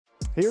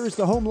Here's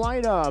the home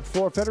lineup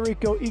for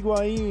Federico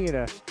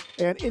Higuain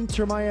and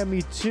Inter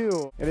Miami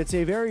 2. And it's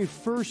a very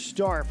first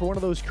start for one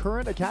of those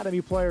current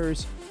academy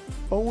players,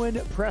 Owen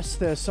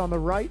Prestes, on the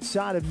right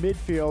side of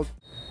midfield.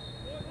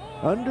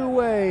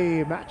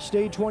 Underway, match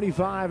day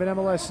 25 in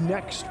MLS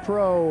Next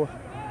Pro.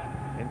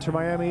 Inter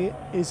Miami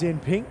is in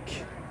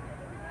pink,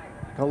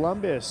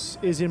 Columbus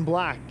is in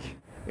black,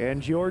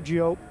 and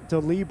Giorgio De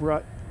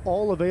Libra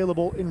all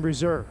available in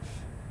reserve.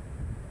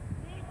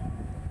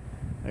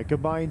 A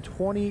combined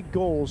 20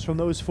 goals from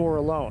those four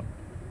alone.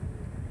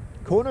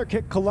 Corner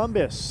kick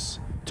Columbus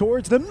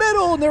towards the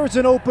middle, and there's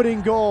an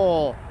opening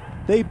goal.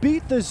 They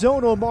beat the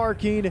zonal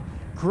marking.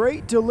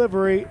 Great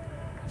delivery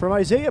from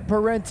Isaiah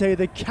Parente.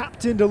 The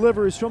captain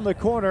delivers from the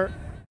corner.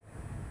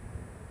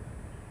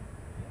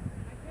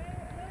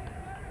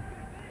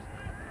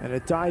 And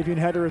a diving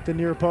header at the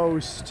near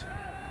post.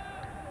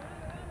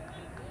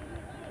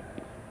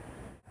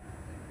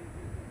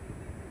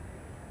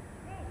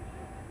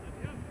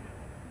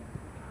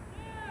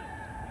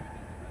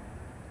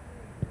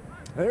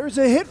 There's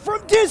a hit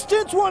from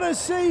distance. What a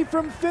save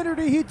from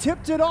Finnerty. He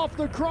tipped it off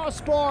the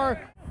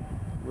crossbar.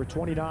 Number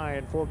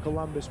 29 for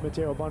Columbus,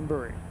 Mateo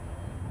Bunbury.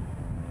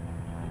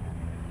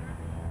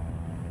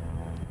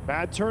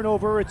 Bad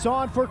turnover. It's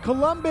on for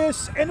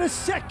Columbus, and a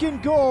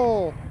second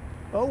goal.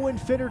 Owen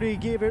Finnerty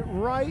gave it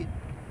right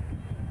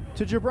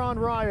to Gibran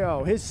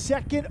Rayo. His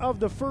second of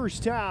the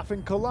first half,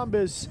 and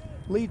Columbus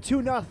lead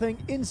 2-0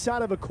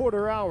 inside of a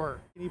quarter hour.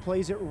 He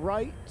plays it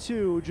right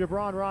to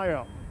Gibran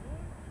Rayo.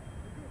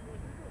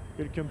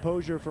 Good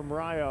composure from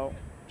Rayo.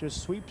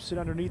 Just sweeps it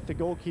underneath the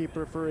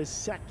goalkeeper for his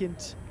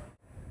second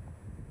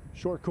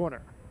short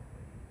corner.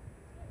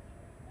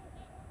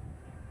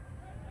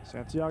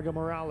 Santiago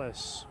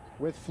Morales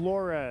with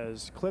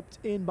Flores, clipped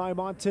in by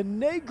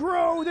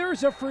Montenegro.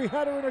 There's a free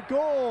header and a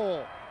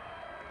goal.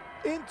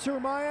 Inter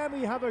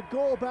Miami have a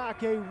goal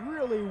back, a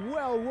really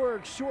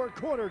well-worked short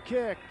corner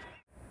kick.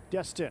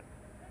 Destin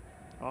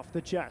off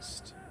the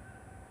chest.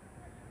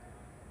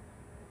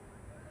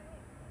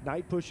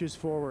 Knight pushes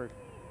forward.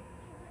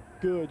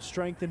 Good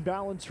strength and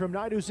balance from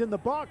Knight, who's in the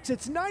box.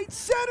 It's Knight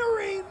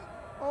centering.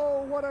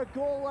 Oh, what a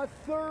goal, a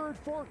third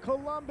for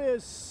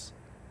Columbus.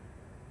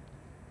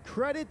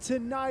 Credit to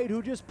Knight,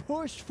 who just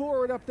pushed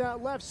forward up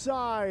that left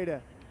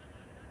side.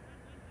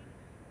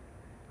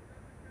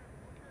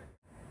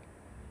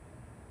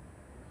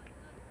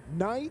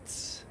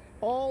 Knight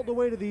all the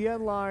way to the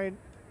end line,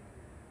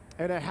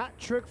 and a hat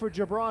trick for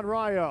Gibran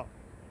Rayo.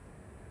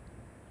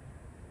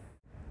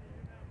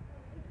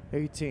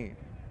 18.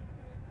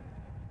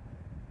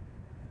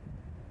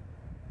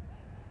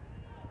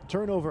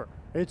 Turnover.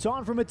 It's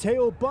on for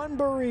Mateo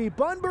Bunbury.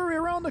 Bunbury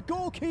around the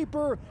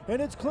goalkeeper, and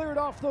it's cleared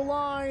off the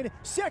line.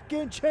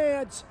 Second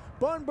chance.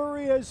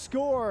 Bunbury has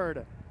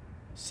scored.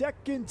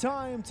 Second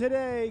time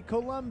today,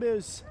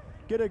 Columbus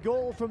get a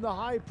goal from the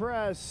high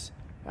press.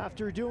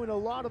 After doing a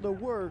lot of the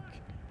work,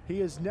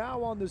 he is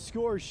now on the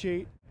score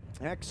sheet.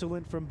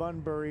 Excellent from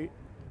Bunbury,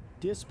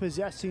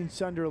 dispossessing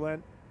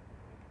Sunderland.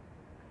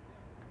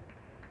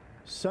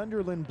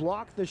 Sunderland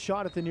blocked the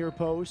shot at the near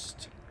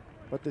post,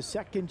 but the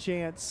second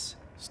chance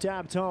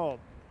stabbed home.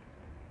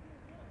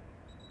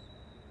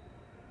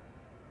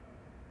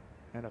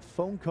 And a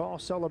phone call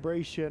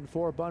celebration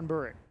for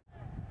Bunbury.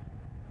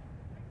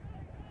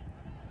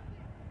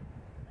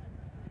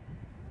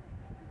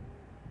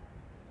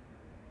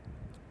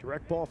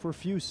 Direct ball for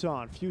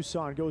Fuson.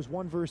 Fuson goes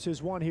 1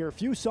 versus 1 here.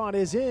 Fuson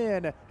is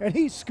in, and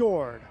he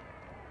scored.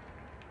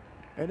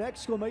 An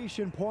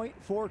exclamation point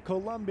for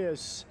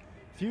Columbus.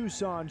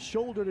 Fuson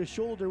shoulder to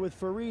shoulder with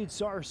Farid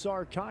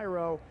Sarsar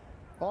Cairo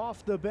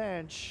off the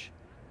bench.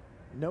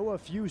 Noah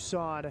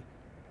Fuson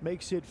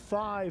makes it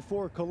 5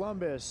 for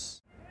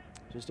Columbus.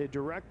 Just a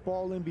direct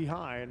ball in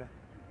behind.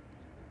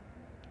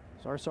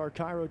 Sarsar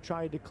Cairo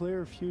tried to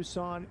clear.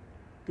 Fuson,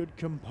 good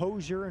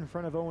composure in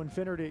front of Owen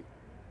Finnerty.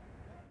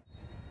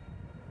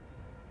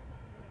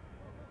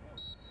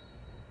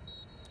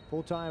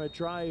 Full time at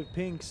Drive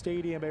Pink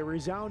Stadium, a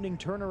resounding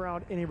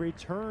turnaround and a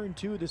return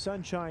to the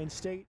Sunshine State.